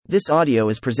This audio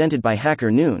is presented by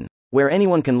Hacker Noon, where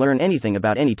anyone can learn anything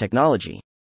about any technology.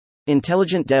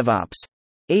 Intelligent DevOps.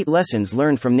 8 Lessons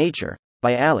Learned from Nature,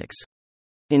 by Alex.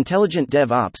 Intelligent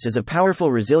DevOps is a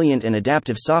powerful, resilient, and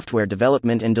adaptive software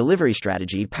development and delivery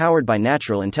strategy powered by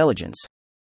natural intelligence.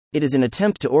 It is an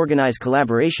attempt to organize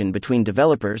collaboration between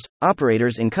developers,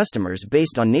 operators, and customers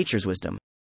based on nature's wisdom.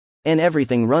 And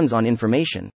everything runs on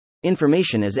information.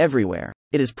 Information is everywhere.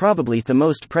 It is probably the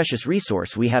most precious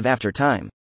resource we have after time.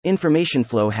 Information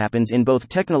flow happens in both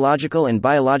technological and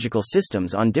biological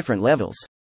systems on different levels.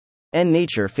 And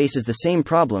nature faces the same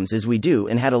problems as we do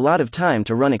and had a lot of time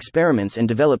to run experiments and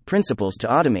develop principles to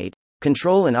automate,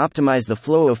 control, and optimize the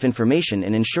flow of information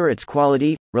and ensure its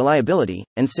quality, reliability,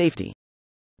 and safety.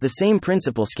 The same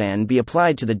principles can be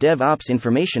applied to the DevOps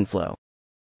information flow.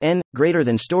 N greater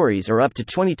than stories are up to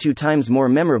 22 times more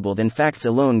memorable than facts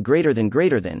alone. Greater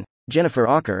than, Jennifer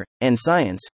Aaker, and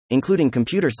science, including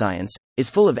computer science, is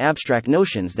full of abstract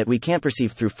notions that we can't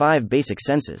perceive through 5 basic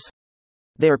senses.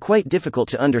 They are quite difficult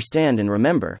to understand and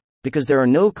remember, because there are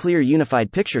no clear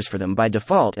unified pictures for them by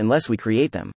default unless we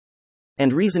create them.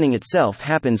 And reasoning itself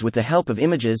happens with the help of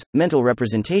images, mental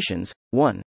representations.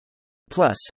 1.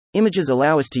 Plus, images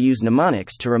allow us to use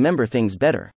mnemonics to remember things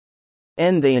better.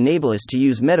 And they enable us to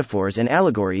use metaphors and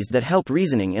allegories that help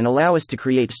reasoning and allow us to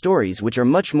create stories which are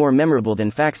much more memorable than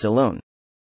facts alone.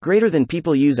 Greater than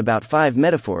people use about 5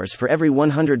 metaphors for every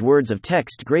 100 words of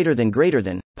text. Greater than,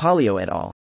 Polio et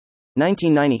al.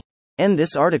 1990. And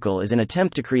this article is an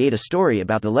attempt to create a story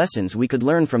about the lessons we could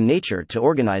learn from nature to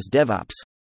organize DevOps.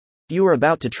 You are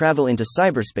about to travel into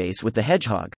cyberspace with the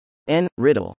hedgehog. N.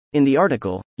 Riddle. In the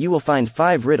article, you will find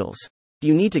 5 riddles.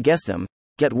 You need to guess them,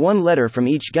 get 1 letter from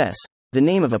each guess, the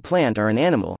name of a plant or an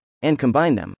animal, and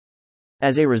combine them.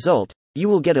 As a result, you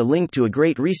will get a link to a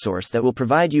great resource that will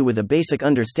provide you with a basic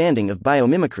understanding of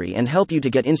biomimicry and help you to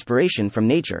get inspiration from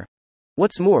nature.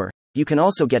 What's more, you can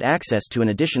also get access to an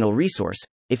additional resource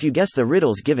if you guess the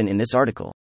riddles given in this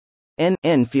article.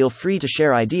 Feel free to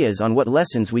share ideas on what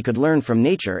lessons we could learn from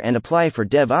nature and apply for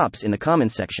DevOps in the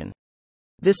comments section.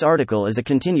 This article is a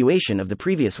continuation of the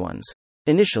previous ones.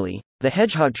 Initially, the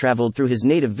hedgehog traveled through his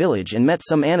native village and met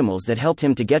some animals that helped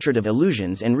him to get rid of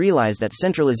illusions and realize that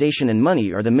centralization and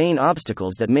money are the main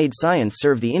obstacles that made science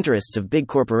serve the interests of big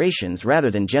corporations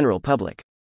rather than general public.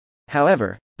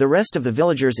 However, the rest of the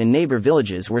villagers in neighbor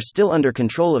villages were still under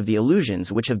control of the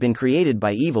illusions which have been created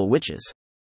by evil witches.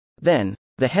 Then,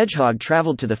 the hedgehog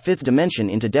traveled to the 5th dimension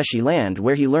into Deshi land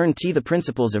where he learned the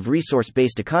principles of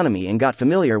resource-based economy and got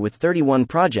familiar with 31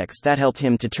 projects that helped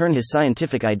him to turn his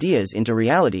scientific ideas into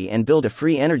reality and build a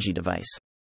free energy device.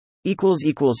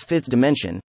 5th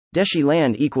dimension, Deshi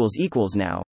land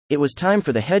Now, it was time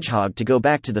for the hedgehog to go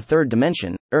back to the 3rd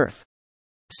dimension, Earth.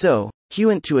 So, he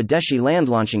went to a Deshi land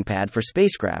launching pad for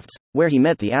spacecrafts, where he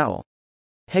met the owl.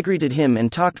 He greeted him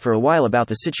and talked for a while about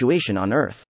the situation on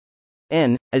Earth.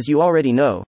 As you already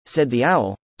know, said the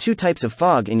owl, 2 types of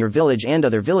fog in your village and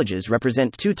other villages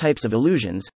represent 2 types of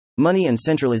illusions, money and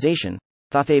centralization.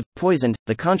 They've poisoned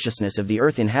the consciousness of the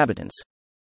Earth inhabitants.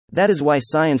 That is why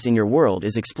science in your world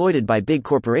is exploited by big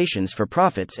corporations for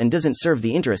profits and doesn't serve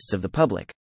the interests of the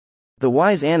public. The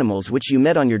wise animals which you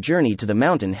met on your journey to the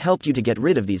mountain helped you to get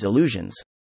rid of these illusions.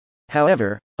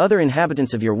 However, other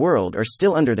inhabitants of your world are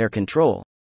still under their control.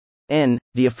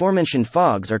 The aforementioned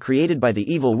fogs are created by the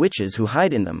evil witches who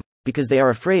hide in them, because they are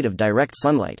afraid of direct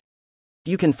sunlight.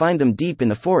 You can find them deep in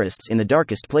the forests in the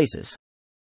darkest places.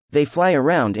 They fly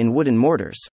around in wooden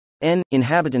mortars.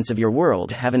 Inhabitants of your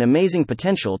world have an amazing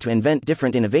potential to invent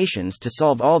different innovations to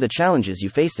solve all the challenges you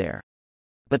face there.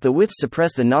 But the wits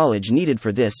suppress the knowledge needed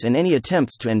for this and any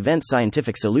attempts to invent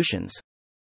scientific solutions.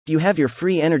 You have your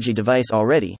free energy device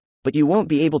already, but you won't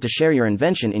be able to share your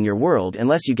invention in your world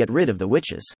unless you get rid of the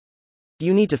witches.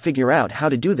 You need to figure out how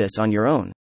to do this on your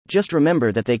own. Just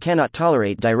remember that they cannot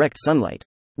tolerate direct sunlight.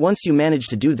 Once you manage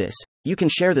to do this, you can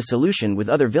share the solution with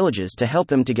other villages to help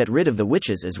them to get rid of the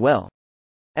witches as well.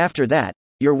 After that,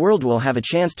 your world will have a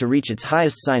chance to reach its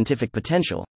highest scientific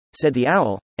potential, said the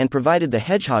owl, and provided the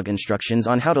hedgehog instructions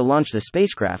on how to launch the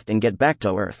spacecraft and get back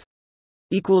to Earth.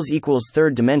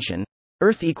 3rd dimension,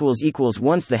 Earth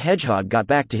Once the hedgehog got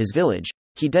back to his village,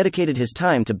 he dedicated his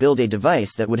time to build a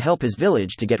device that would help his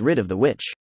village to get rid of the witch.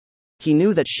 He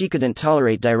knew that she couldn't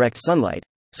tolerate direct sunlight,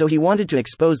 so he wanted to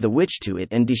expose the witch to it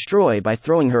and destroy by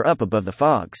throwing her up above the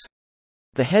fogs.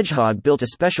 The hedgehog built a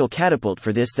special catapult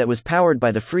for this that was powered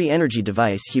by the free energy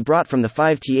device he brought from the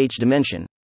 5th dimension.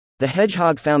 The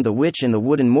hedgehog found the witch in the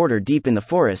wooden mortar deep in the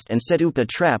forest and set up a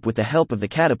trap with the help of the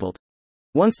catapult.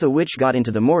 Once the witch got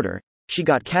into the mortar, she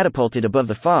got catapulted above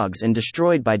the fogs and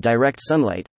destroyed by direct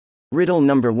sunlight. Riddle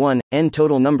number 1, N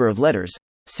total number of letters,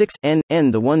 6.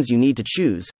 N the ones you need to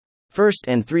choose. First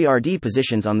and 3 RD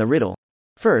positions on the riddle.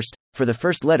 First, for the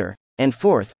first letter, and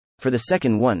fourth, for the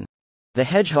second one. The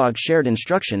hedgehog shared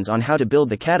instructions on how to build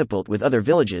the catapult with other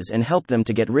villages and helped them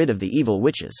to get rid of the evil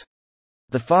witches.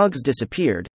 The fogs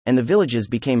disappeared, and the villages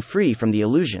became free from the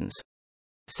illusions.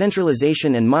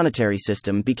 Centralization and monetary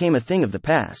system became a thing of the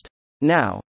past.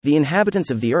 Now, the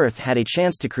inhabitants of the earth had a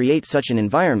chance to create such an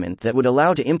environment that would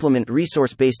allow to implement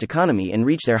resource-based economy and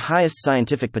reach their highest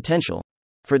scientific potential.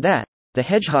 For that, the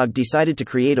hedgehog decided to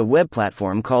create a web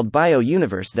platform called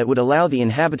Bio-Universe that would allow the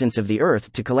inhabitants of the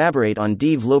earth to collaborate on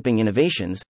developing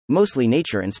innovations, mostly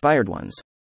nature-inspired ones.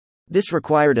 This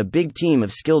required a big team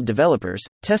of skilled developers,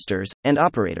 testers, and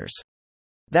operators.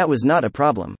 That was not a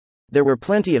problem. There were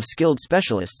plenty of skilled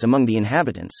specialists among the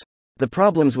inhabitants. The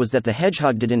problems was that the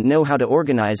hedgehog didn't know how to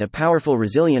organize a powerful,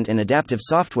 resilient, and adaptive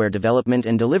software development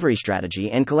and delivery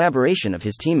strategy and collaboration of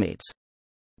his teammates.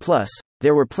 Plus,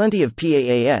 there were plenty of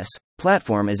PaaS,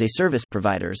 platform as a service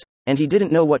providers, and he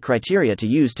didn't know what criteria to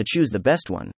use to choose the best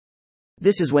one.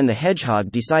 This is when the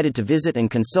hedgehog decided to visit and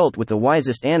consult with the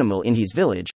wisest animal in his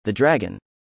village, the dragon.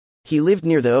 He lived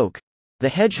near the oak. The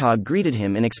hedgehog greeted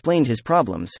him and explained his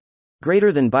problems.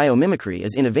 Greater than biomimicry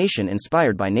is innovation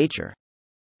inspired by nature.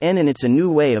 And it's a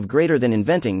new way of greater than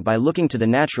inventing by looking to the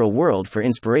natural world for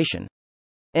inspiration.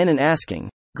 And asking,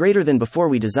 greater than before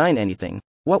we design anything,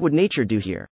 what would nature do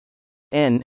here?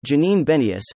 Janine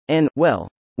Benius, well,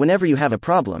 whenever you have a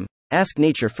problem, ask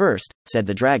nature first, said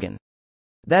the dragon.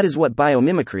 That is what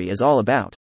biomimicry is all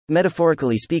about.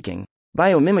 Metaphorically speaking,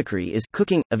 biomimicry is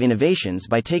cooking of innovations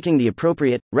by taking the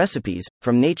appropriate recipes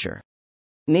from nature.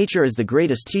 Nature is the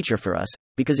greatest teacher for us,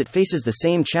 because it faces the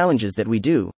same challenges that we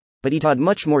do, but it had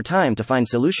much more time to find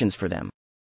solutions for them.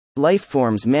 Life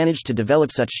forms managed to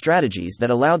develop such strategies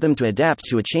that allowed them to adapt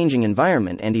to a changing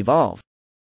environment and evolve.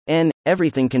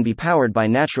 Everything can be powered by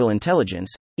natural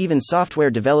intelligence, even software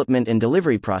development and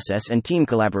delivery process and team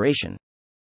collaboration.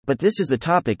 But this is the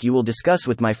topic you will discuss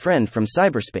with my friend from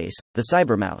cyberspace, the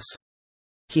cybermouse.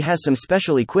 He has some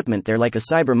special equipment there like a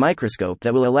cyber microscope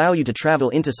that will allow you to travel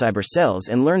into cyber cells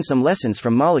and learn some lessons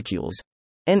from molecules.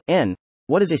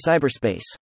 What is a cyberspace?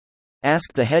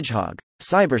 Asked the hedgehog.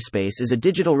 Cyberspace is a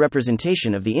digital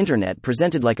representation of the internet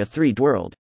presented like a 3D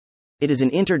world. It is an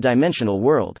interdimensional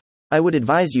world. I would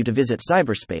advise you to visit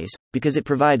cyberspace, because it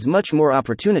provides much more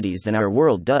opportunities than our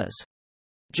world does.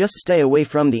 Just stay away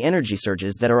from the energy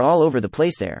surges that are all over the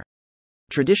place there.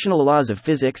 Traditional laws of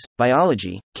physics,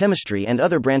 biology, chemistry, and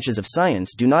other branches of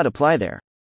science do not apply there.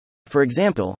 For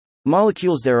example,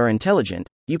 molecules there are intelligent,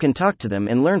 you can talk to them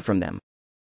and learn from them.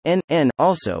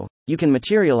 Also, you can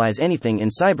materialize anything in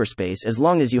cyberspace as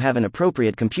long as you have an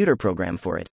appropriate computer program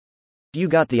for it. You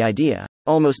got the idea.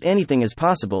 Almost anything is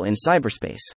possible in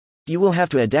cyberspace. You will have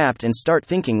to adapt and start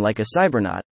thinking like a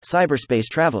cybernaut, cyberspace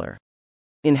traveler.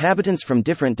 Inhabitants from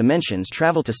different dimensions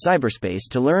travel to cyberspace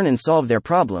to learn and solve their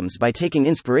problems by taking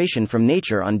inspiration from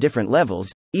nature on different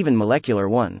levels, even molecular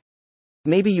one.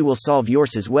 Maybe you will solve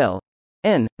yours as well.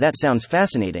 That sounds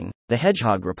fascinating, the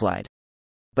hedgehog replied.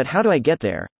 But how do I get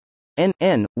there?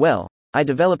 Well, I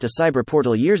developed a cyber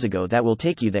portal years ago that will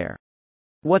take you there.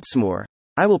 What's more,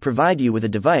 I will provide you with a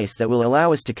device that will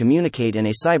allow us to communicate in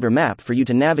a cyber map for you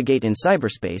to navigate in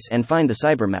cyberspace and find the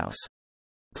cybermouse.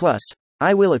 Plus,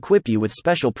 I will equip you with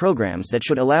special programs that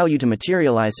should allow you to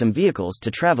materialize some vehicles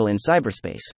to travel in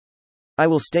cyberspace. I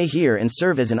will stay here and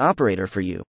serve as an operator for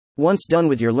you. Once done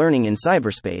with your learning in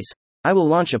cyberspace, I will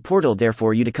launch a portal there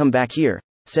for you to come back here,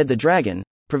 said the dragon,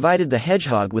 provided the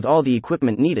hedgehog with all the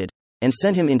equipment needed, and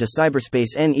sent him into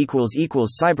cyberspace.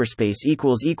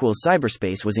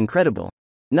 Cyberspace was incredible.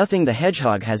 Nothing the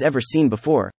hedgehog has ever seen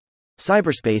before.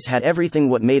 Cyberspace had everything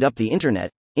what made up the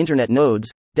internet nodes,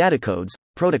 data codes,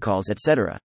 protocols,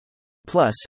 etc.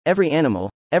 Plus, every animal,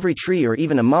 every tree or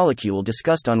even a molecule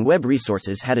discussed on web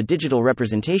resources had a digital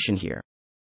representation here.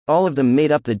 All of them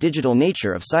made up the digital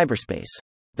nature of cyberspace.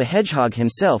 The hedgehog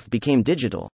himself became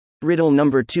digital. Riddle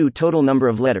number 2, total number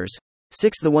of letters.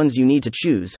 6 the ones you need to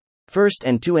choose. First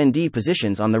and 2 ND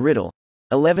positions on the riddle.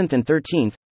 11th and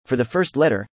 13th, for the first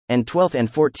letter, and 12th and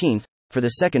 14th, for the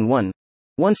second one.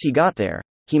 Once he got there,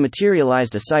 he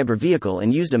materialized a cyber vehicle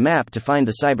and used a map to find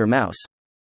the cyber mouse.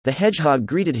 The hedgehog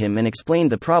greeted him and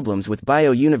explained the problems with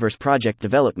Bio-Universe project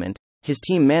development, his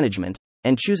team management,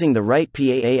 and choosing the right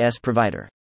PaaS provider.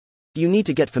 You need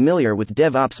to get familiar with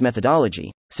DevOps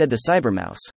methodology, said the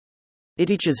cybermouse. It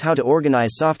teaches how to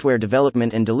organize software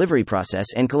development and delivery process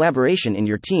and collaboration in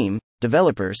your team,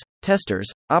 developers, testers,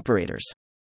 operators.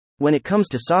 When it comes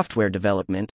to software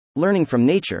development, learning from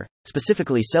nature,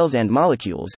 specifically cells and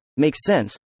molecules, makes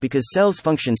sense, because cells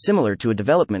function similar to a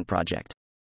development project.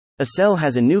 A cell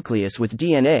has a nucleus with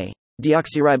DNA,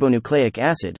 deoxyribonucleic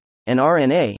acid, and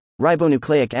RNA,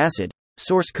 ribonucleic acid,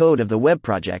 source code of the web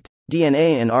project,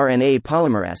 DNA and RNA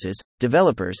polymerases,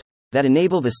 developers, that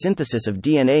enable the synthesis of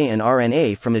DNA and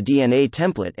RNA from a DNA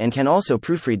template and can also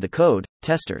proofread the code,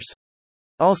 testers.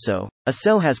 Also, a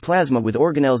cell has plasma with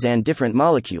organelles and different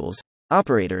molecules,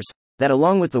 operators, that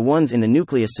along with the ones in the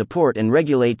nucleus support and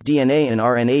regulate DNA and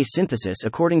RNA synthesis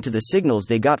according to the signals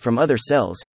they got from other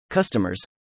cells, customers.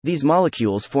 These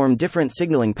molecules form different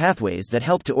signaling pathways that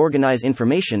help to organize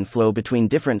information flow between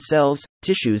different cells,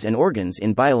 tissues, and organs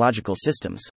in biological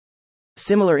systems.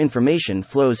 Similar information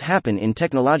flows happen in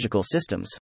technological systems.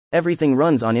 Everything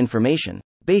runs on information.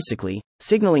 Basically,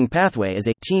 signaling pathway is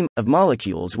a team of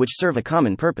molecules which serve a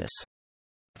common purpose.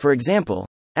 For example,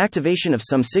 activation of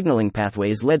some signaling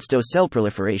pathways leads to cell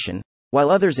proliferation, while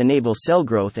others enable cell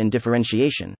growth and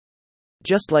differentiation.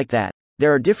 Just like that,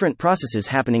 there are different processes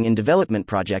happening in development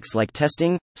projects like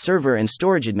testing, server and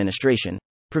storage administration,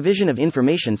 provision of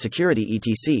information security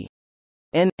etc.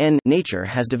 Nature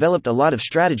has developed a lot of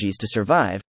strategies to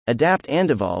survive, adapt and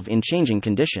evolve in changing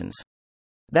conditions.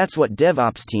 That's what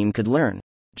DevOps team could learn.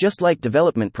 Just like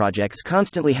development projects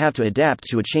constantly have to adapt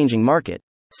to a changing market,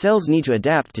 cells need to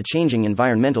adapt to changing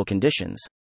environmental conditions.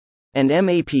 And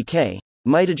MAPK,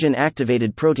 mitogen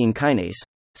activated protein kinase,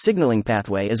 signaling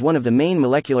pathway is one of the main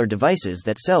molecular devices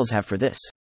that cells have for this.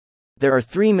 There are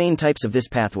three main types of this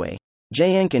pathway: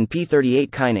 JNK and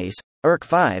P38 kinase,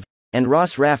 ERK5, and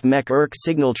ROS-RAF-MEK-ERK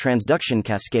signal transduction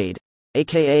cascade,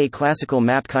 aka classical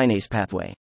MAP kinase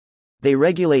pathway. They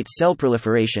regulate cell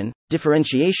proliferation,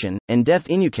 differentiation, and death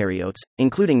in eukaryotes,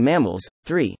 including mammals.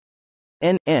 3.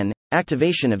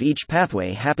 Activation of each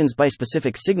pathway happens by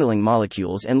specific signaling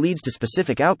molecules and leads to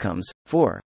specific outcomes.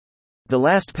 4. The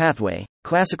last pathway,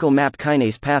 classical MAP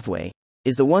kinase pathway,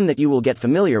 is the one that you will get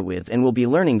familiar with and will be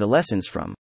learning the lessons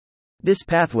from. This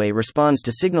pathway responds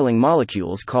to signaling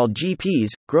molecules called GPs,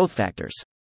 growth factors.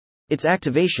 Its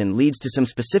activation leads to some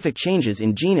specific changes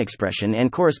in gene expression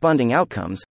and corresponding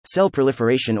outcomes, cell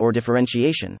proliferation or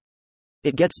differentiation.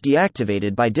 It gets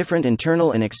deactivated by different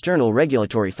internal and external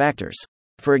regulatory factors.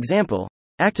 For example,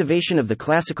 activation of the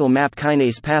classical MAP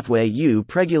kinase pathway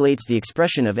upregulates the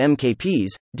expression of MKPs,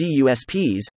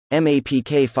 DUSPs,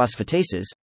 MAPK phosphatases,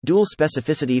 dual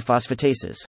specificity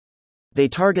phosphatases. They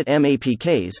target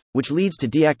MAPKs, which leads to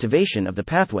deactivation of the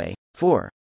pathway. 4.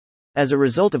 As a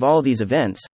result of all these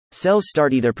events, cells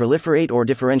start either proliferate or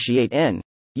differentiate.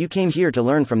 You came here to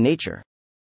learn from nature.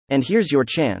 And here's your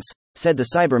chance, said the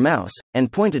cyber mouse,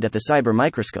 and pointed at the cyber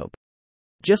microscope.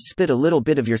 Just spit a little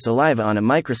bit of your saliva on a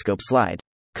microscope slide,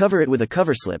 cover it with a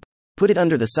cover slip, put it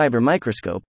under the cyber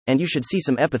microscope, and you should see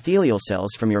some epithelial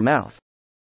cells from your mouth.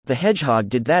 The hedgehog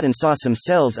did that and saw some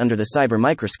cells under the cyber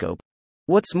microscope.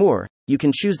 What's more, you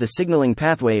can choose the signaling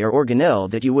pathway or organelle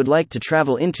that you would like to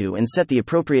travel into and set the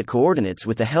appropriate coordinates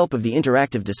with the help of the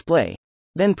interactive display.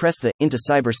 Then press the Into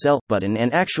Cyber Cell button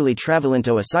and actually travel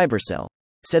into a cyber cell,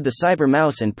 said the cyber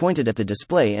mouse and pointed at the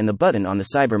display and the button on the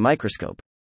cyber microscope.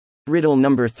 Riddle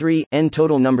number 3,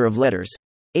 total number of letters.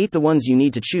 8 the ones you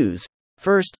need to choose.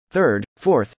 First, third,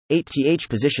 fourth, 8 th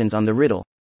positions on the riddle.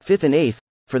 5th and 8th,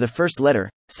 for the first letter,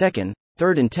 2nd,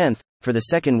 3rd and 10th, for the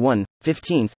second one,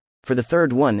 15th, for the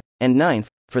third one, and 9th,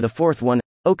 for the fourth one.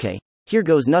 Okay, here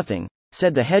goes nothing,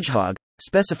 said the hedgehog,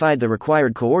 specified the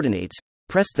required coordinates,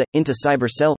 pressed the Into Cyber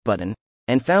Cell button,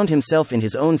 and found himself in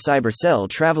his own cyber cell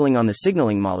traveling on the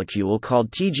signaling molecule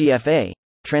called TGFA,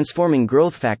 transforming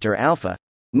growth factor alpha,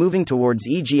 moving towards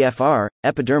EGFR,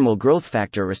 epidermal growth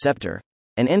factor receptor,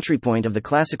 an entry point of the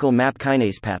classical MAP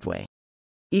kinase pathway.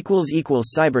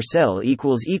 Cyber cell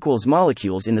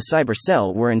molecules in the cyber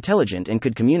cell were intelligent and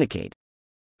could communicate.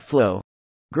 Flow.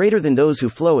 Greater than those who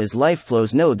flow as life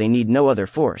flows know they need no other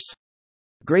force.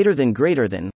 Greater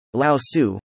than, Lao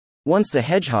Tzu. Once the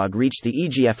hedgehog reached the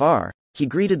EGFR, he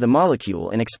greeted the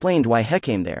molecule and explained why he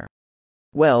came there.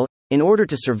 Well, in order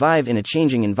to survive in a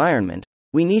changing environment,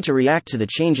 we need to react to the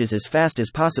changes as fast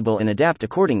as possible and adapt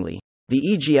accordingly, the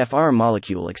EGFR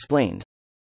molecule explained.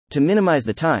 To minimize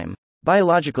the time,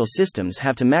 biological systems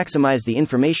have to maximize the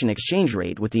information exchange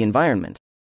rate with the environment.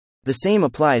 The same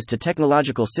applies to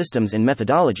technological systems and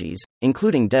methodologies,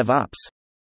 including DevOps.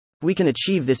 We can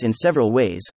achieve this in several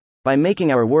ways: by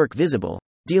making our work visible,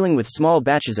 dealing with small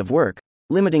batches of work,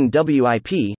 limiting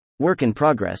WIP, work in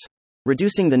progress,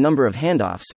 reducing the number of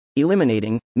handoffs,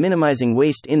 minimizing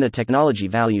waste in the technology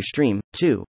value stream.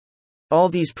 2. All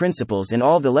these principles and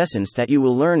all the lessons that you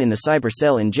will learn in the cyber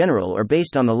cell in general are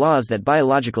based on the laws that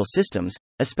biological systems,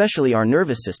 especially our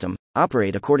nervous system,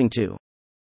 operate according to.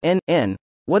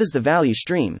 What is the value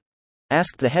stream?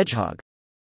 Asked the hedgehog.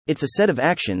 It's a set of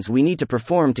actions we need to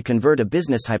perform to convert a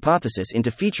business hypothesis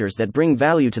into features that bring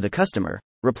value to the customer,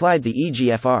 replied the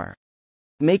EGFR.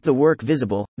 Make the work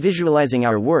visible. Visualizing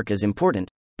our work is important,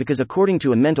 because according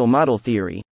to a mental model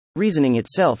theory, reasoning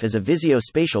itself is a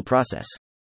visio-spatial process.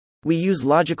 We use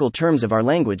logical terms of our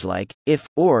language like if,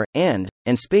 or, and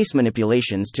space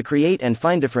manipulations to create and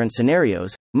find different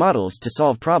scenarios, models to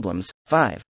solve problems.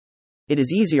 5. It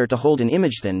is easier to hold an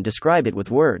image than describe it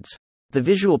with words. The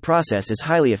visual process is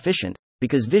highly efficient,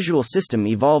 because visual system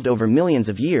evolved over millions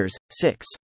of years. 6.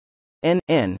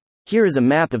 Here is a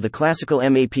map of the classical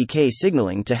MAPK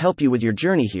signaling to help you with your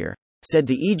journey here, said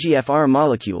the EGFR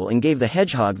molecule and gave the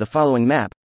hedgehog the following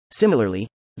map. Similarly,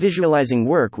 visualizing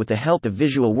work with the help of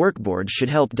visual workboards should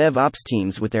help DevOps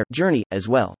teams with their journey as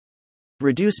well.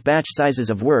 Reduce batch sizes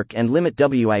of work and limit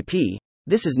WIP.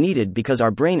 This is needed because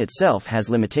our brain itself has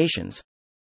limitations.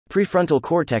 Prefrontal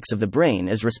cortex of the brain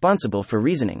is responsible for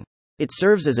reasoning. It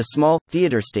serves as a small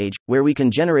theater stage where we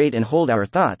can generate and hold our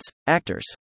thoughts, actors.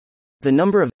 The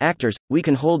number of actors we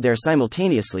can hold there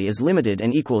simultaneously is limited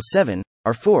and equals 7,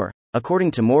 or 4,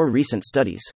 according to more recent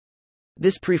studies.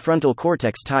 This prefrontal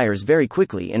cortex tires very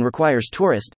quickly and requires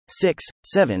tourist 6,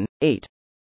 7, 8.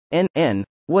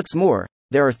 What's more,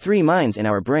 there are 3 minds in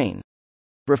our brain.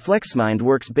 Reflex mind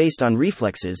works based on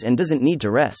reflexes and doesn't need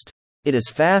to rest. It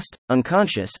is fast,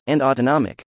 unconscious, and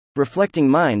autonomic. Reflecting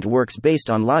mind works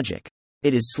based on logic.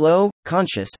 It is slow,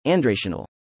 conscious, and rational.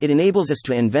 It enables us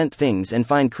to invent things and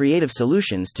find creative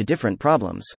solutions to different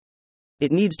problems.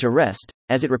 It needs to rest,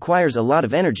 as it requires a lot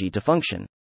of energy to function.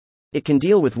 It can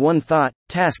deal with one thought,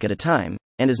 task at a time,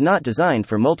 and is not designed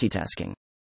for multitasking.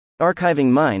 Archiving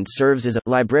mind serves as a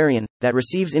librarian that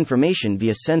receives information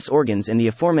via sense organs in the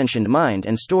aforementioned mind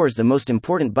and stores the most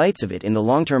important bytes of it in the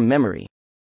long-term memory.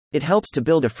 It helps to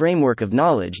build a framework of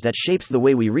knowledge that shapes the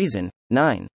way we reason.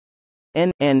 9.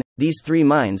 These 3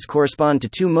 minds correspond to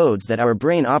 2 modes that our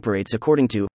brain operates according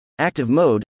to: active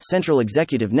mode, central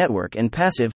executive network, and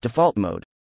passive, default mode.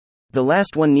 The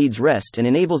last one needs rest and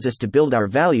enables us to build our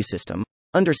value system,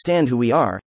 understand who we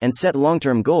are, and set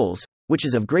long-term goals, which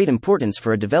is of great importance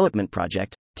for a development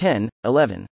project. 10,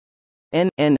 11.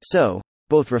 So,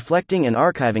 both reflecting and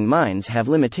archiving minds have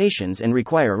limitations and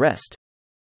require rest.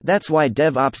 That's why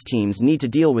DevOps teams need to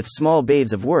deal with small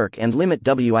bathes of work and limit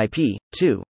WIP.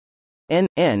 2.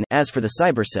 As for the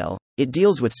cybercell, it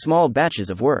deals with small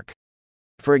batches of work.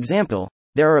 For example,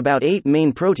 there are about 8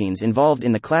 main proteins involved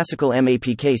in the classical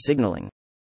MAPK signaling.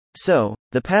 So,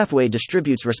 the pathway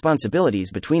distributes responsibilities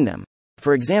between them.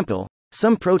 For example,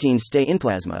 some proteins stay in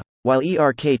plasma, while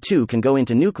ERK2 can go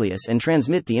into nucleus and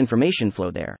transmit the information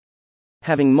flow there.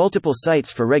 Having multiple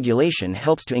sites for regulation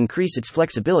helps to increase its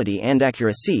flexibility and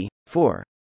accuracy. 4.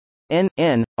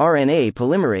 RNA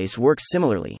polymerase works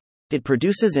similarly. It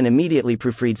produces and immediately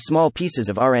proofreads small pieces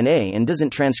of RNA and doesn't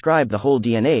transcribe the whole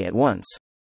DNA at once.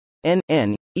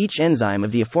 Each enzyme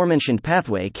of the aforementioned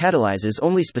pathway catalyzes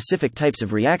only specific types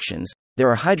of reactions. There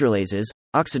are hydrolases,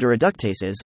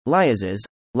 oxidoreductases, lyases,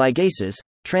 ligases,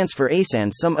 transferase,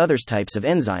 and some other types of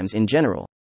enzymes in general.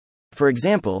 For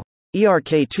example,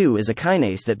 ERK2 is a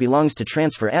kinase that belongs to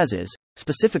transferases,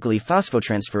 specifically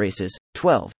phosphotransferases.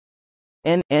 12.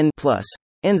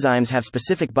 Enzymes have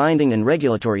specific binding and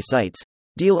regulatory sites,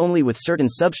 deal only with certain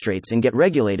substrates, and get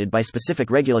regulated by specific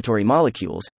regulatory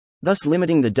molecules, thus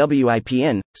limiting the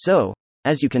WIPN. So,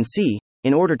 as you can see,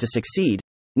 in order to succeed,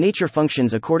 nature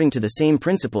functions according to the same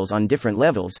principles on different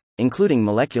levels, including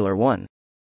molecular 1.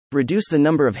 Reduce the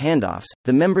number of handoffs.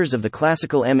 The members of the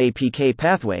classical MAPK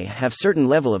pathway have certain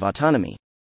level of autonomy.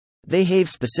 They have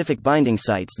specific binding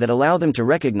sites that allow them to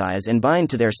recognize and bind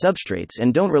to their substrates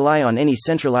and don't rely on any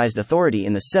centralized authority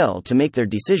in the cell to make their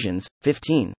decisions.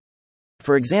 15.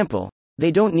 For example,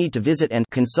 they don't need to visit and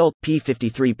consult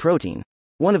p53 protein,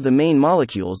 one of the main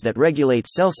molecules that regulate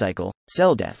cell cycle,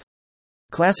 cell death.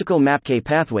 Classical MAPK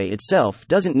pathway itself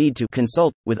doesn't need to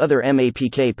consult with other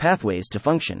MAPK pathways to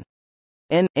function.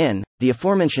 The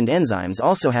aforementioned enzymes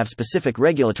also have specific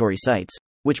regulatory sites,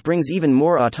 which brings even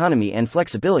more autonomy and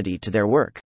flexibility to their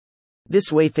work.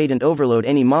 This way they don't overload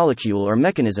any molecule or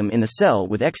mechanism in the cell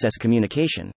with excess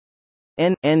communication.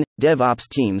 DevOps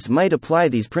teams might apply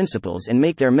these principles and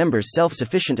make their members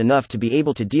self-sufficient enough to be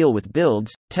able to deal with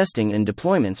builds, testing, and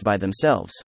deployments by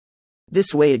themselves.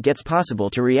 This way it gets possible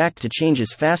to react to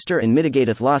changes faster and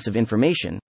mitigateth loss of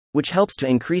information, which helps to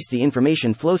increase the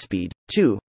information flow speed.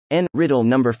 2. Riddle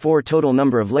number 4. Total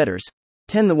number of letters.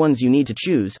 10 the ones you need to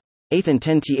choose. 8th and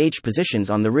 10th positions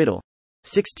on the riddle.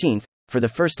 16th, for the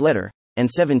first letter, and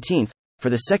 17th, for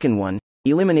the second one.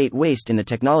 Eliminate waste in the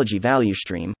technology value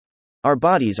stream. Our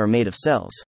bodies are made of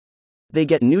cells. They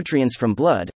get nutrients from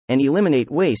blood, and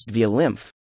eliminate waste via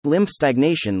lymph. Lymph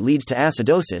stagnation leads to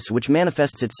acidosis, which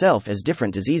manifests itself as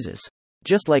different diseases.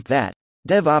 Just like that,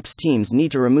 DevOps teams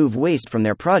need to remove waste from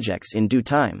their projects in due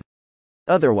time.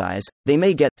 Otherwise, they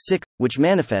may get sick, which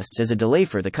manifests as a delay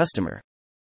for the customer.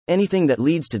 Anything that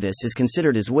leads to this is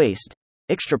considered as waste.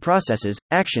 Extra processes,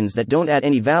 actions that don't add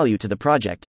any value to the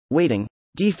project, waiting,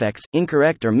 defects,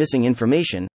 incorrect or missing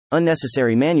information,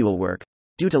 unnecessary manual work,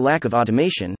 due to lack of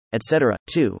automation, etc.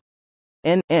 2.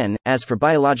 As for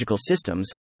biological systems,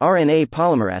 RNA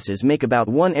polymerases make about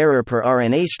 1 error per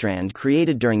RNA strand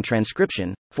created during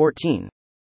transcription. 14.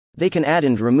 They can add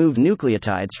and remove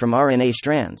nucleotides from RNA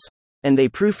strands. And they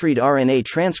proofread RNA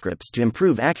transcripts to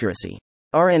improve accuracy.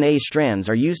 RNA strands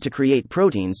are used to create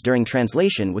proteins during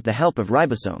translation with the help of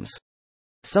ribosomes.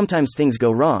 Sometimes things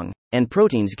go wrong, and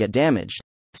proteins get damaged.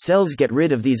 Cells get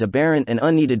rid of these aberrant and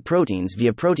unneeded proteins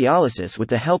via proteolysis with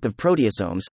the help of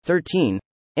proteasomes. 13.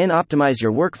 Optimize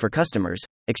your work for customers,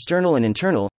 external and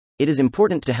internal. It is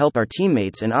important to help our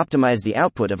teammates and optimize the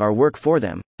output of our work for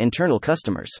them, internal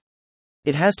customers.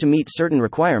 It has to meet certain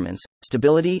requirements: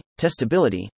 stability,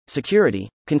 testability, security,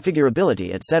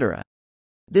 configurability, etc.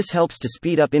 This helps to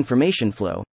speed up information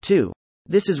flow. 2.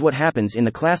 This is what happens in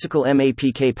the classical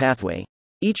MAPK pathway.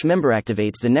 Each member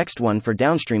activates the next one for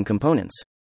downstream components.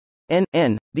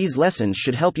 These lessons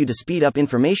should help you to speed up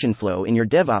information flow in your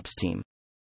DevOps team.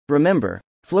 Remember,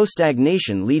 flow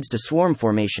stagnation leads to swarm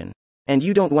formation. And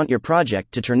you don't want your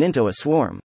project to turn into a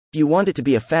swarm. You want it to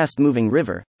be a fast-moving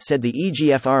river, said the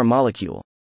EGFR molecule.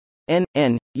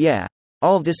 Yeah.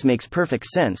 All this makes perfect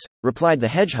sense, replied the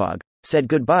hedgehog, said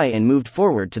goodbye and moved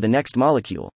forward to the next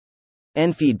molecule.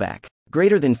 Feedback.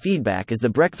 Greater than feedback is the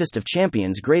breakfast of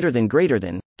champions. Greater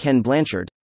than, Ken Blanchard.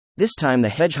 This time the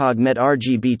hedgehog met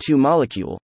RGB2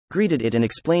 molecule, greeted it and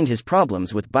explained his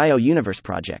problems with BioUniverse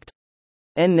project.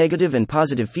 Negative and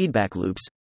positive feedback loops.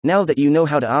 Now that you know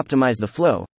how to optimize the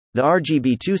flow, the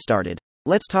RGB2 started,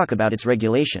 let's talk about its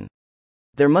regulation.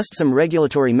 There must some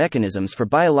regulatory mechanisms for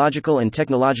biological and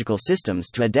technological systems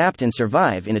to adapt and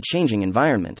survive in a changing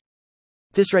environment.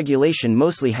 This regulation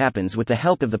mostly happens with the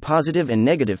help of the positive and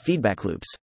negative feedback loops.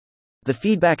 The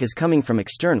feedback is coming from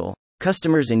external,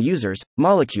 customers and users,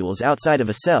 molecules outside of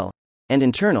a cell, and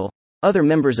internal, other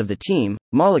members of the team,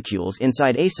 molecules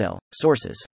inside a cell,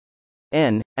 sources.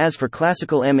 As for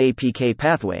classical MAPK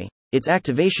pathway, its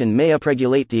activation may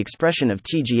upregulate the expression of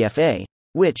TGFA,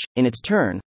 which, in its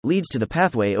turn, leads to the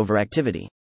pathway overactivity.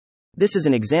 This is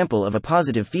an example of a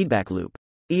positive feedback loop.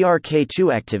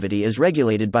 ERK2 activity is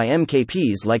regulated by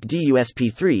MKPs like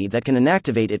DUSP3 that can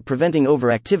inactivate it, preventing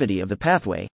overactivity of the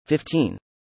pathway. 15.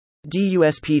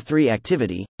 DUSP3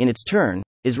 activity, in its turn,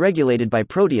 is regulated by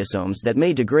proteasomes that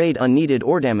may degrade unneeded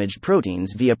or damaged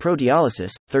proteins via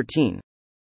proteolysis. 13.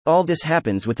 All this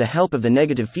happens with the help of the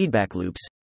negative feedback loops.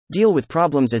 Deal with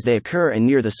problems as they occur and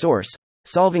near the source.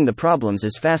 Solving the problems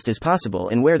as fast as possible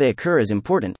and where they occur is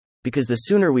important, because the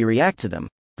sooner we react to them,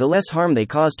 the less harm they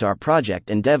cause to our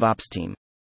project and DevOps team.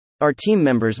 Our team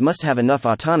members must have enough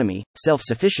autonomy,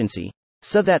 self-sufficiency,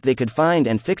 so that they could find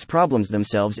and fix problems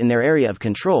themselves in their area of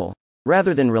control,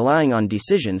 rather than relying on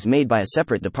decisions made by a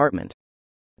separate department.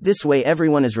 This way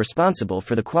everyone is responsible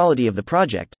for the quality of the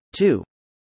project. 2.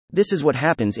 This is what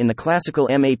happens in the classical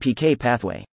MAPK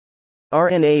pathway.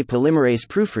 RNA polymerase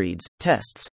proofreads,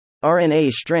 tests RNA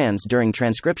strands during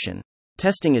transcription,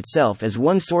 testing itself as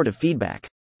one sort of feedback.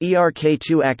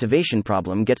 ERK2 activation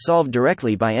problem gets solved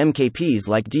directly by MKPs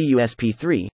like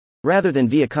DUSP3, rather than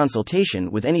via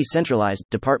consultation with any centralized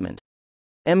department.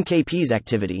 MKP's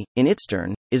activity, in its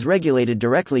turn, is regulated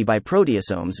directly by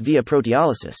proteasomes via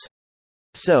proteolysis.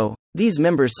 So, these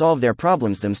members solve their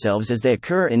problems themselves as they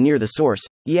occur and near the source.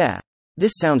 Yeah.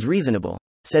 This sounds reasonable,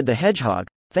 said the hedgehog,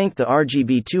 thanked the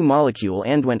RGB2 molecule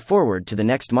and went forward to the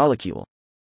next molecule.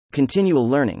 Continual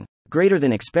learning. Greater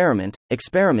than experiment,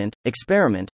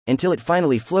 until it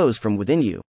finally flows from within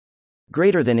you.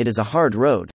 Greater than it is a hard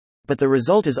road. But the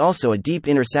result is also a deep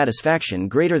inner satisfaction.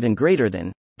 Greater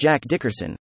than, Jack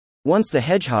Dickerson. Once the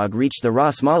hedgehog reached the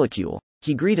Ross molecule,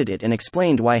 he greeted it and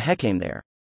explained why he came there.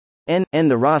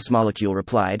 The Ross molecule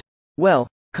replied, well,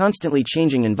 constantly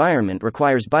changing environment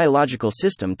requires biological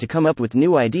system to come up with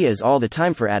new ideas all the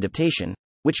time for adaptation,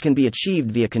 which can be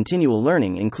achieved via continual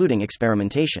learning including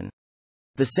experimentation.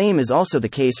 The same is also the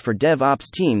case for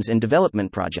DevOps teams and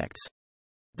development projects.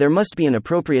 There must be an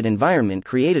appropriate environment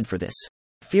created for this.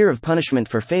 Fear of punishment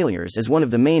for failures is one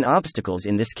of the main obstacles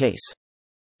in this case.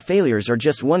 Failures are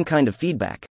just one kind of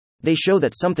feedback. They show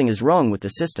that something is wrong with the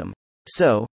system.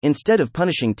 So, instead of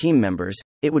punishing team members,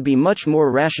 it would be much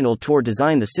more rational to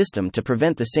design the system to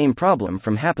prevent the same problem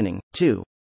from happening. 2.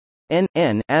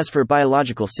 As for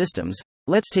biological systems,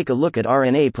 let's take a look at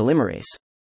RNA polymerase.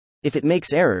 If it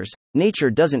makes errors, nature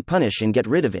doesn't punish and get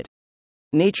rid of it.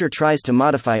 Nature tries to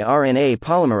modify RNA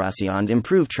polymerase and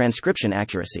improve transcription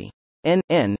accuracy.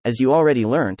 As you already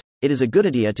learned, it is a good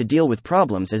idea to deal with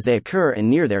problems as they occur and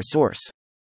near their source.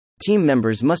 Team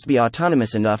members must be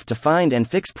autonomous enough to find and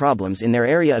fix problems in their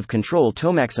area of control to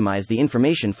maximize the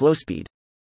information flow speed.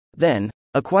 Then,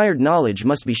 acquired knowledge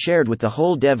must be shared with the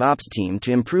whole DevOps team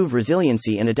to improve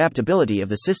resiliency and adaptability of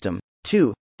the system.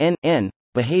 2.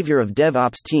 Behavior of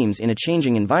DevOps teams in a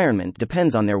changing environment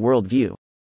depends on their worldview.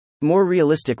 More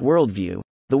realistic worldview,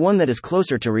 the one that is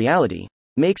closer to reality,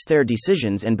 makes their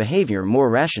decisions and behavior more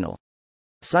rational.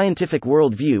 Scientific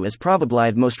worldview is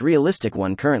probably the most realistic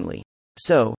one currently.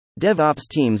 So, DevOps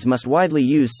teams must widely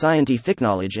use scientific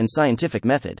knowledge and scientific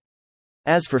method.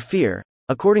 As for fear,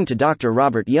 according to Dr.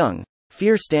 Robert Young,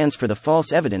 fear stands for the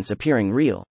false evidence appearing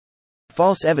real.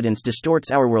 False evidence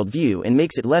distorts our worldview and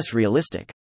makes it less realistic.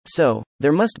 So,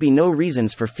 there must be no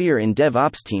reasons for fear in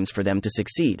DevOps teams for them to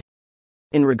succeed.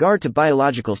 In regard to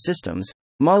biological systems,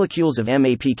 molecules of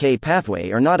MAPK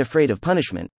pathway are not afraid of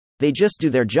punishment, they just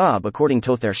do their job according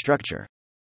to their structure.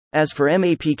 As for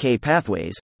MAPK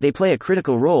pathways, they play a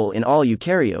critical role in all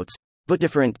eukaryotes, but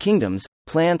different kingdoms,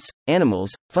 plants,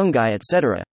 animals, fungi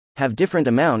etc., have different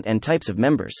amount and types of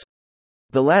members.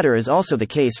 The latter is also the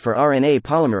case for RNA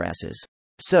polymerases.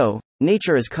 So,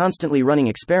 nature is constantly running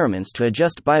experiments to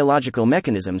adjust biological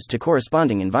mechanisms to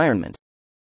corresponding environment.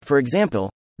 For example,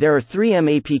 there are 3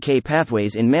 MAPK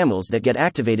pathways in mammals that get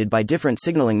activated by different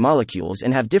signaling molecules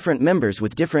and have different members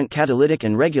with different catalytic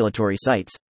and regulatory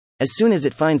sites. As soon as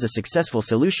it finds a successful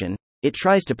solution, it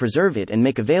tries to preserve it and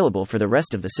make available for the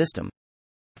rest of the system.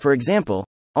 For example,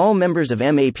 all members of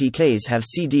MAPKs have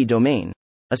CD domain,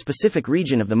 a specific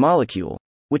region of the molecule,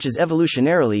 which is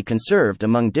evolutionarily conserved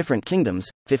among different kingdoms.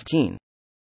 15.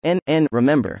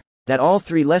 Remember that all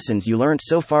 3 lessons you learnt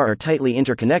so far are tightly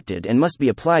interconnected and must be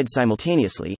applied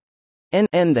simultaneously.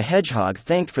 The hedgehog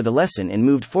thanked for the lesson and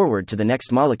moved forward to the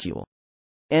next molecule.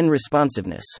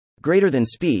 Responsiveness. Greater than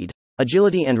speed,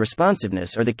 agility and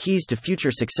responsiveness are the keys to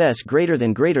future success. Greater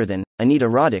than, Anita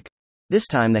Roddick. This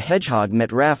time the hedgehog met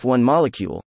RAF1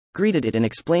 molecule, greeted it and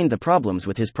explained the problems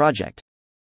with his project.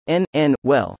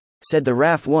 Well, said the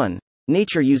RAF1,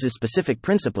 nature uses specific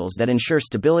principles that ensure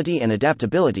stability and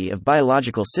adaptability of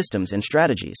biological systems and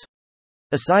strategies.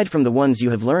 Aside from the ones you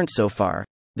have learned so far,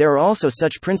 there are also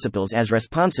such principles as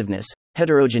responsiveness,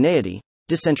 heterogeneity,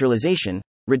 decentralization,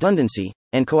 redundancy,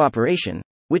 and cooperation,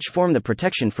 which form the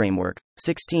protection framework.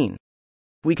 16.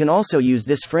 We can also use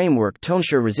this framework to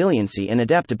ensure resiliency and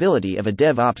adaptability of a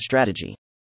DevOps strategy.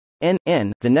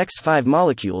 The next 5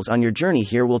 molecules on your journey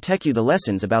here will tech you the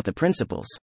lessons about the principles.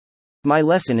 My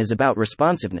lesson is about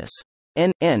responsiveness.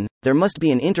 There must be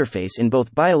an interface in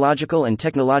both biological and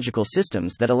technological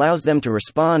systems that allows them to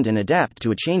respond and adapt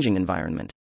to a changing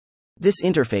environment. This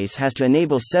interface has to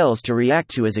enable cells to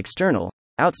react to as external,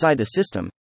 outside the system,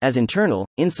 as internal,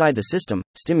 inside the system,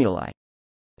 stimuli.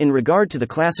 In regard to the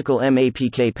classical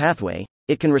MAPK pathway,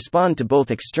 it can respond to both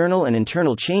external and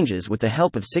internal changes with the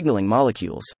help of signaling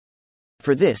molecules.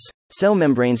 For this, cell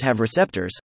membranes have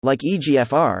receptors, like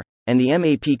EGFR, and the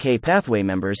MAPK pathway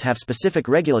members have specific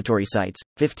regulatory sites.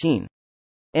 15.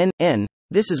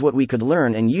 This is what we could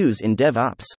learn and use in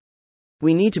DevOps.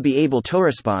 We need to be able to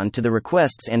respond to the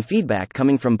requests and feedback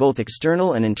coming from both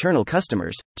external and internal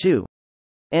customers, too.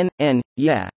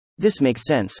 Yeah, this makes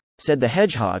sense, said the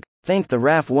hedgehog, thanked the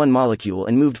RAF1 molecule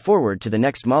and moved forward to the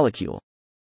next molecule.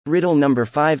 Riddle number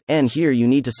 5. Here you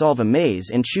need to solve a maze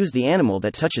and choose the animal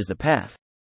that touches the path.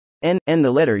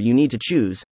 The letter you need to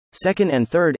choose, second and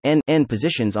third,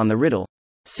 positions on the riddle,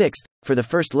 6th, for the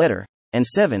first letter, and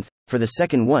 7th, for the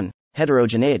second one,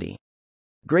 heterogeneity.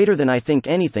 Greater than I think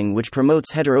anything which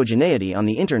promotes heterogeneity on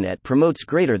the internet promotes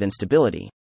greater than stability.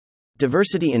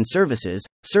 Diversity in services,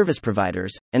 service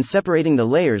providers, and separating the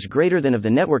layers greater than of the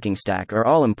networking stack are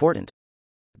all important.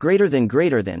 Greater than,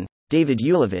 David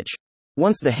Ulevich.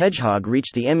 Once the hedgehog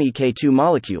reached the MEK2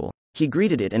 molecule, he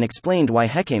greeted it and explained why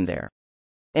he came there.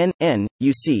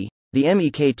 You see, the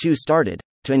MEK2 started,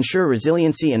 to ensure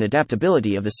resiliency and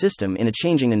adaptability of the system in a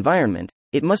changing environment,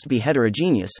 it must be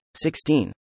heterogeneous.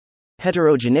 16.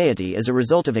 Heterogeneity is a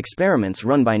result of experiments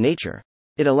run by nature.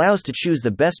 It allows to choose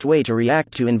the best way to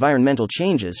react to environmental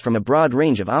changes from a broad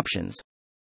range of options.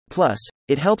 Plus,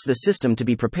 it helps the system to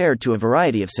be prepared to a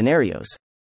variety of scenarios.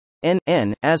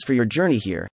 As for your journey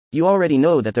here, you already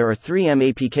know that there are 3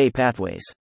 MAPK pathways.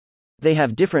 They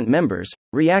have different members,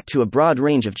 react to a broad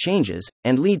range of changes,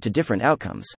 and lead to different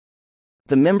outcomes.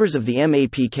 The members of the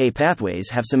MAPK pathways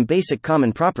have some basic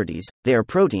common properties, they are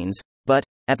proteins, but,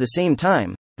 at the same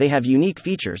time, they have unique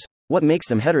features, what makes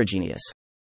them heterogeneous.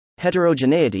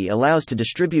 Heterogeneity allows to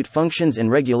distribute functions and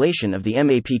regulation of the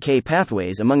MAPK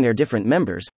pathways among their different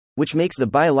members, which makes the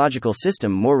biological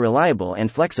system more reliable and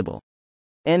flexible.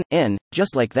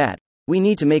 Just like that, we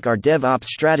need to make our DevOps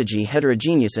strategy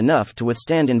heterogeneous enough to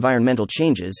withstand environmental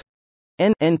changes.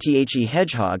 The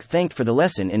hedgehog thanked for the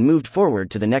lesson and moved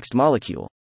forward to the next molecule.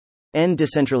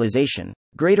 Decentralization.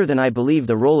 Greater than I believe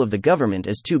the role of the government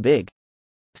is too big.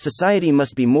 Society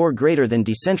must be more greater than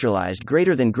decentralized,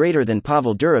 greater than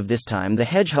Pavel Durov. This time the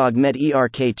hedgehog met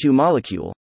ERK2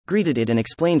 molecule, greeted it and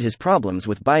explained his problems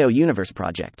with Bio-Universe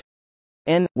project.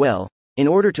 Well, in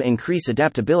order to increase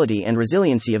adaptability and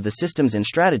resiliency of the systems and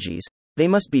strategies, they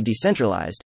must be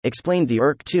decentralized, explained the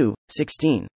ERK2,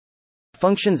 16.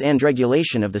 Functions and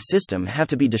regulation of the system have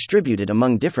to be distributed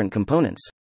among different components.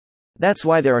 That's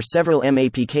why there are several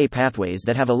MAPK pathways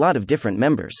that have a lot of different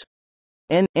members.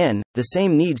 The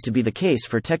same needs to be the case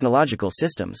for technological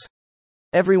systems.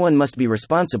 Everyone must be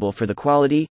responsible for the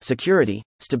quality, security,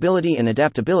 stability and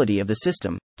adaptability of the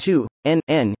system. 2.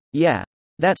 Yeah,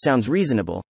 that sounds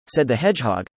reasonable, said the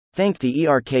hedgehog, thanked the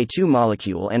ERK2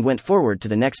 molecule and went forward to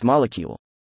the next molecule.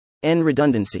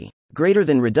 Redundancy. Greater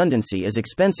than redundancy is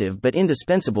expensive but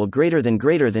indispensable. Greater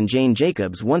than Jane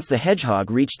Jacobs. Once the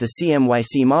hedgehog reached the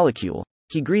CMYC molecule,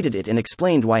 he greeted it and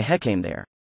explained why he came there.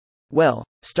 Well,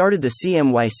 started the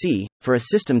CMYC, for a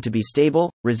system to be stable,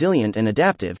 resilient and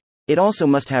adaptive, it also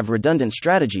must have redundant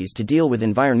strategies to deal with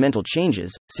environmental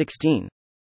changes. 16.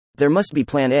 There must be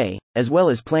Plan A, as well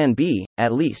as Plan B,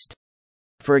 at least.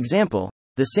 For example,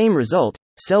 the same result,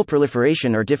 cell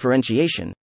proliferation or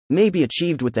differentiation, may be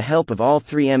achieved with the help of all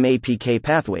three MAPK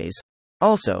pathways.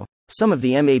 Also, some of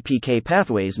the MAPK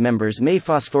pathways members may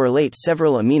phosphorylate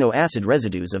several amino acid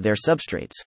residues of their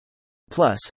substrates.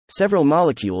 Plus, several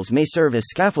molecules may serve as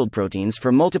scaffold proteins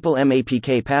for multiple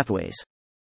MAPK pathways.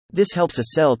 This helps a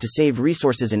cell to save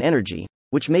resources and energy,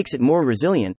 which makes it more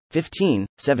resilient. 15,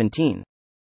 17.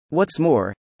 What's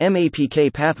more,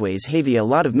 MAPK pathways have a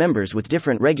lot of members with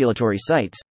different regulatory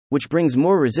sites, which brings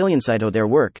more resiliency to their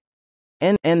work.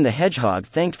 The hedgehog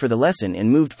thanked for the lesson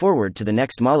and moved forward to the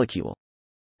next molecule.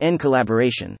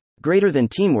 Collaboration. Greater than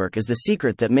teamwork is the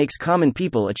secret that makes common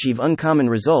people achieve uncommon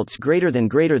results. Greater than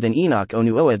Enoch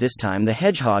Onuoha. This time the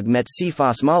hedgehog met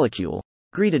C-phos molecule,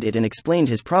 greeted it and explained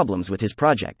his problems with his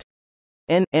project.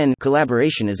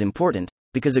 Collaboration is important,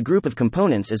 because a group of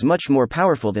components is much more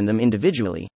powerful than them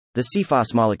individually, the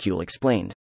C-phos molecule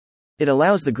explained. It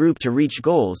allows the group to reach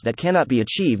goals that cannot be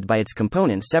achieved by its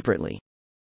components separately.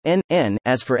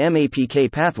 As for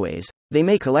MAPK pathways, they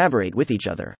may collaborate with each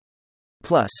other.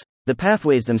 Plus, the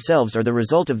pathways themselves are the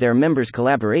result of their members'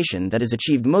 collaboration that is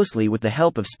achieved mostly with the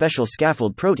help of special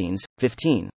scaffold proteins.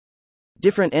 15.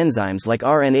 Different enzymes like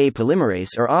RNA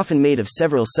polymerase are often made of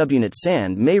several subunits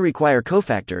and may require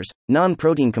cofactors,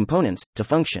 non-protein components, to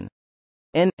function.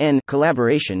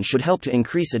 Collaboration should help to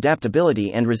increase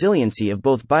adaptability and resiliency of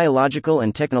both biological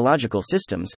and technological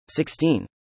systems. 16.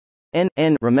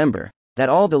 Remember that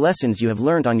all the lessons you have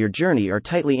learned on your journey are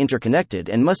tightly interconnected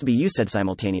and must be used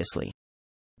simultaneously.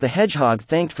 The hedgehog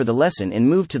thanked for the lesson and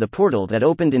moved to the portal that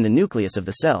opened in the nucleus of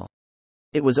the cell.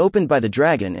 It was opened by the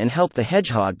dragon and helped the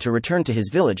hedgehog to return to his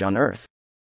village on Earth.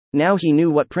 Now he knew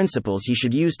what principles he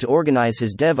should use to organize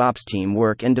his DevOps team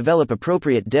work and develop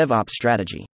appropriate DevOps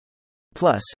strategy.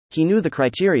 Plus, he knew the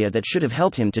criteria that should have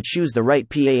helped him to choose the right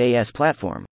PaaS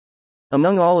platform.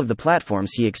 Among all of the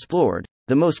platforms he explored,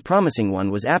 the most promising one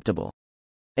was Aptable.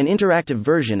 An interactive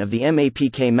version of the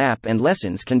MAPK map and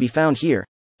lessons can be found here.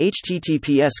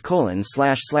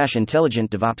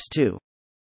 https://intelligentdevops2.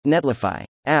 Netlify.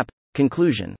 App.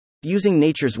 Conclusion. Using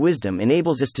nature's wisdom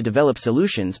enables us to develop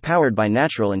solutions powered by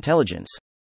natural intelligence.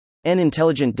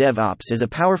 Intelligent DevOps is a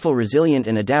powerful, resilient,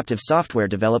 and adaptive software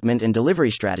development and delivery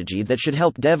strategy that should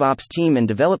help DevOps team and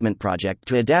development project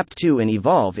to adapt to and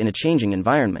evolve in a changing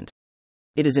environment.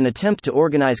 It is an attempt to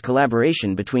organize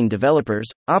collaboration between developers,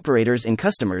 operators, and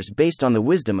customers based on the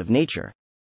wisdom of nature.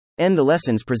 The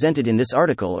lessons presented in this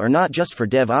article are not just for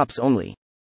DevOps only.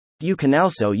 You can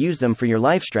also use them for your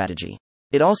life strategy.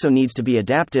 It also needs to be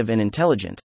adaptive and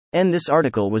intelligent. This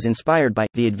article was inspired by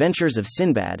The Adventures of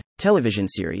Sinbad, television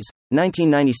series,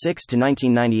 1996 to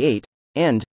 1998,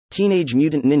 and Teenage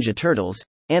Mutant Ninja Turtles,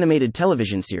 animated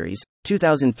television series,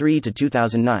 2003 to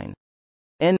 2009.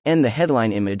 The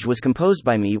headline image was composed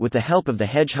by me with the help of the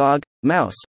hedgehog,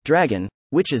 mouse, dragon,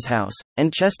 witch's house,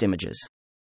 and chest images.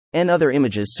 Other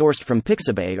images sourced from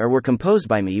Pixabay or were composed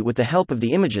by me with the help of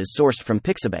the images sourced from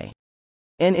Pixabay.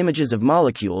 Images of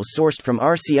molecules sourced from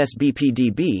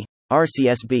RCSBPDB,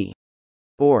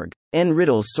 RCSB.org.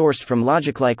 Riddles sourced from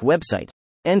LogicLike website.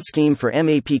 Scheme for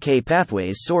MAPK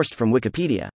pathways sourced from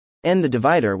Wikipedia. The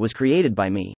divider was created by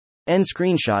me. N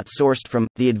screenshots sourced from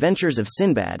The Adventures of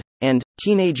Sinbad and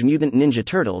Teenage Mutant Ninja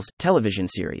Turtles television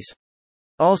series.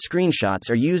 All screenshots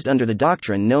are used under the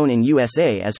doctrine known in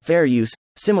USA as fair use.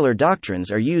 Similar doctrines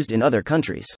are used in other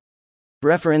countries.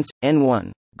 Reference: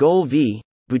 N1. Goal v.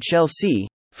 Buchel C.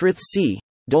 Frith C.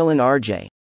 Dolan R.J.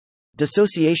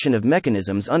 Dissociation of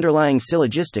mechanisms underlying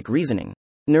syllogistic reasoning.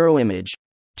 Neuroimage.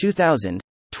 2000.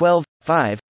 12.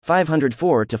 5.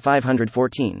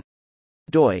 504-514.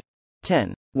 doi.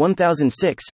 10.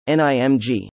 1006.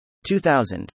 NIMG.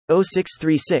 2000.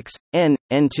 0636. N.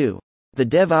 N2. The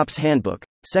DevOps Handbook.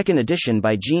 2nd edition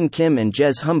by Gene Kim and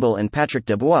Jez Humble and Patrick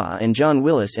Dubois and John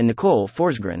Willis and Nicole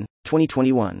Forsgren,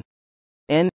 2021.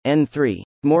 N. N3.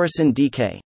 Morrison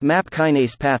D.K. Map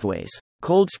Kinase Pathways.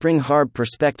 Cold Spring Harb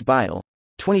Perspect Bile.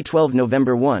 2012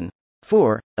 November 1.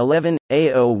 4. 11.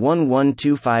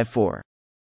 AO11254.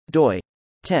 doi.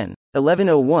 10.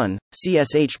 1101.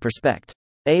 CSH Perspect.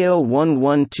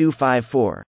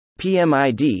 AO11254.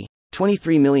 PMID.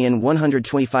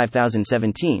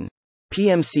 23125017.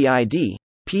 PMCID.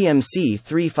 PMC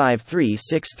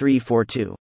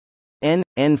 3536342. N.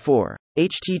 N4.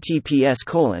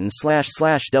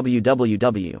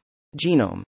 https://www.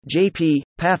 Genome. JP,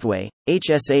 Pathway,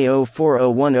 HSAO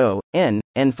 4010, N.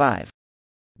 N5.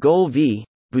 Goal v.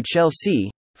 Buchel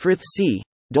C. Frith C.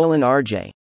 Dolan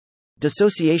R.J.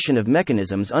 Dissociation of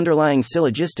mechanisms underlying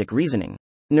syllogistic reasoning.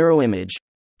 Neuroimage.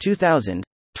 2000.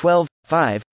 12.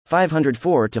 5.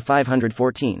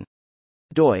 504-514.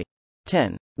 doi.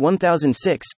 10.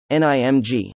 1006.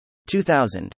 NIMG.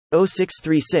 2000.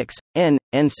 0636. N.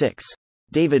 N6.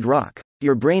 David Rock.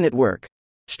 Your Brain at Work.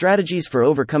 Strategies for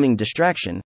Overcoming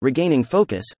Distraction, Regaining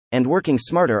Focus, and Working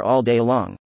Smarter All Day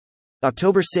Long.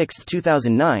 October 6,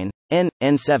 2009. N.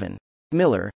 N7.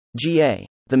 Miller, G.A.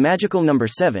 The Magical Number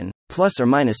 7, plus or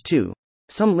minus 2.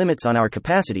 Some Limits on Our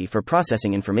Capacity for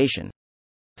Processing Information.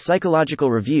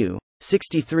 Psychological Review,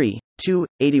 63, 2,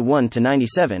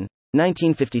 81-97,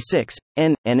 1956,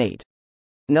 N. N8.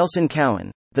 Nelson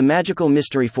Cowan. The Magical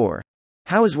Mystery 4.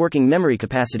 How is working memory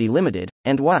capacity limited,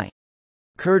 and why?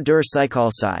 Kur der Psychol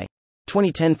Psi.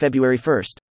 2010 February 1.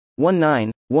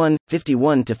 19, 1,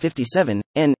 51-57,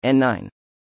 N. N9.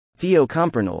 Theo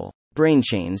Compernol. Brain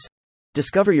Chains.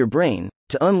 Discover Your Brain,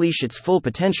 to Unleash Its Full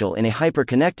Potential in a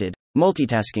Hyper-Connected,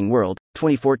 Multitasking World,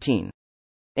 2014.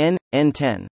 N.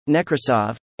 N10.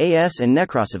 Nekrasov, A.S. and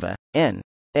Nekrasova, N.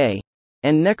 A.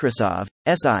 and Nekrasov,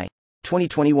 S.I.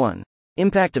 2021.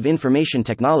 Impact of Information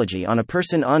Technology on a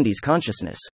Person Ondy's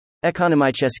Consciousness.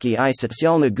 Ekonomicheski I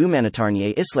Socjalne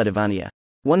Gumanitarnie Isledovania.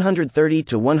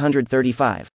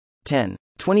 130-135. 10.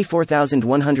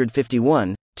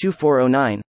 24151,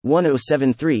 2409,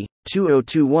 1073,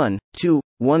 2021, 2,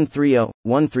 130,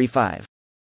 135.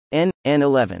 N.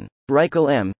 N11.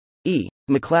 Reichel M. E.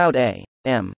 McLeod A.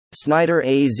 M. Snyder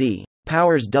A. Z.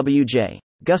 Powers W. J.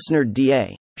 Gusnard D.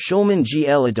 A. Schulman G.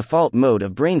 L. A Default Mode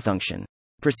of Brain Function.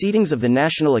 Proceedings of the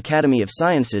National Academy of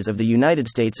Sciences of the United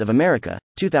States of America,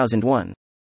 2001.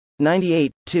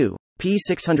 98, 2, p.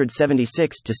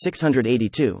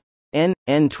 676-682. N.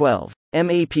 N12.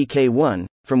 MAPK1,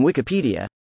 from Wikipedia.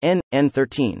 N.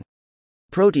 N13.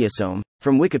 Proteasome,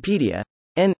 from Wikipedia.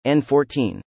 N.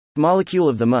 N14. Molecule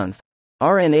of the Month.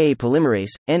 RNA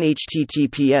polymerase,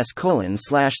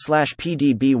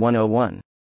 nhttps://pdb101.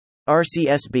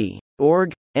 RCSB.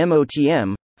 Org,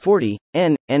 MOTM, 40,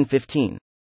 N. N15.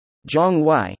 Zhang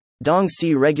Y. Dong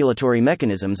C. Regulatory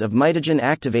Mechanisms of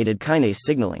Mitogen-Activated Kinase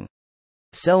Signaling.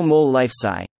 Cell Mole Life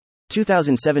Sci.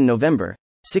 2007 November,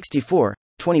 64,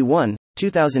 21,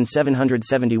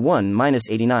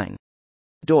 2771-89.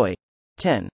 doi.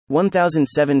 10.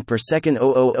 1007 per second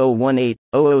 00018,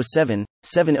 007,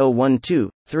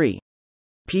 7012, 3.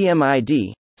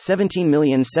 PMID,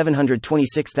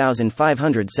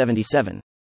 17,726,577.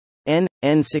 N.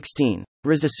 N16.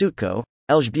 Rizasutko,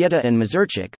 Elżbieta and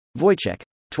Mazurchik, Wojciech,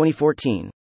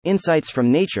 2014. Insights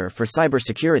from Nature for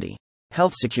Cybersecurity.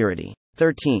 Health Security.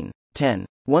 13. 10.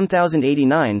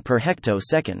 1089 per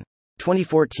hectosecond.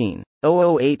 2014.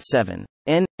 0087.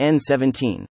 N.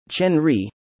 N17. Chen Ri,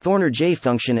 Thorner J.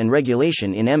 Function and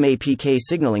Regulation in MAPK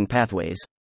Signaling Pathways.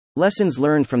 Lessons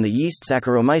Learned from the Yeast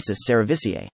Saccharomyces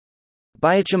cerevisiae.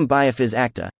 Biochim Biophys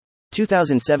Acta.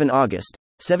 2007 August,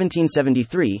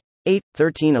 1773, 8,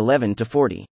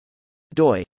 1311-40.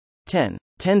 doi. 10.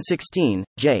 1016,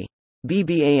 J.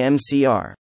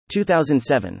 BBAMCR.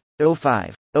 2007.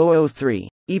 05. 003.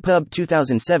 EPUB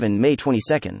 2007 May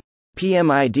 22.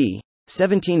 PMID.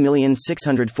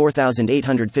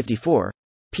 17,604,854.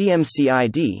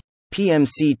 PMCID.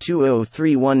 PMC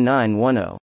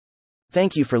 2031910.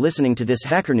 Thank you for listening to this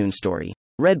HackerNoon story,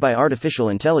 read by Artificial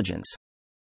Intelligence.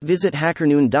 Visit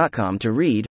hackernoon.com to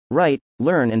read, write,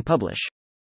 learn, and publish.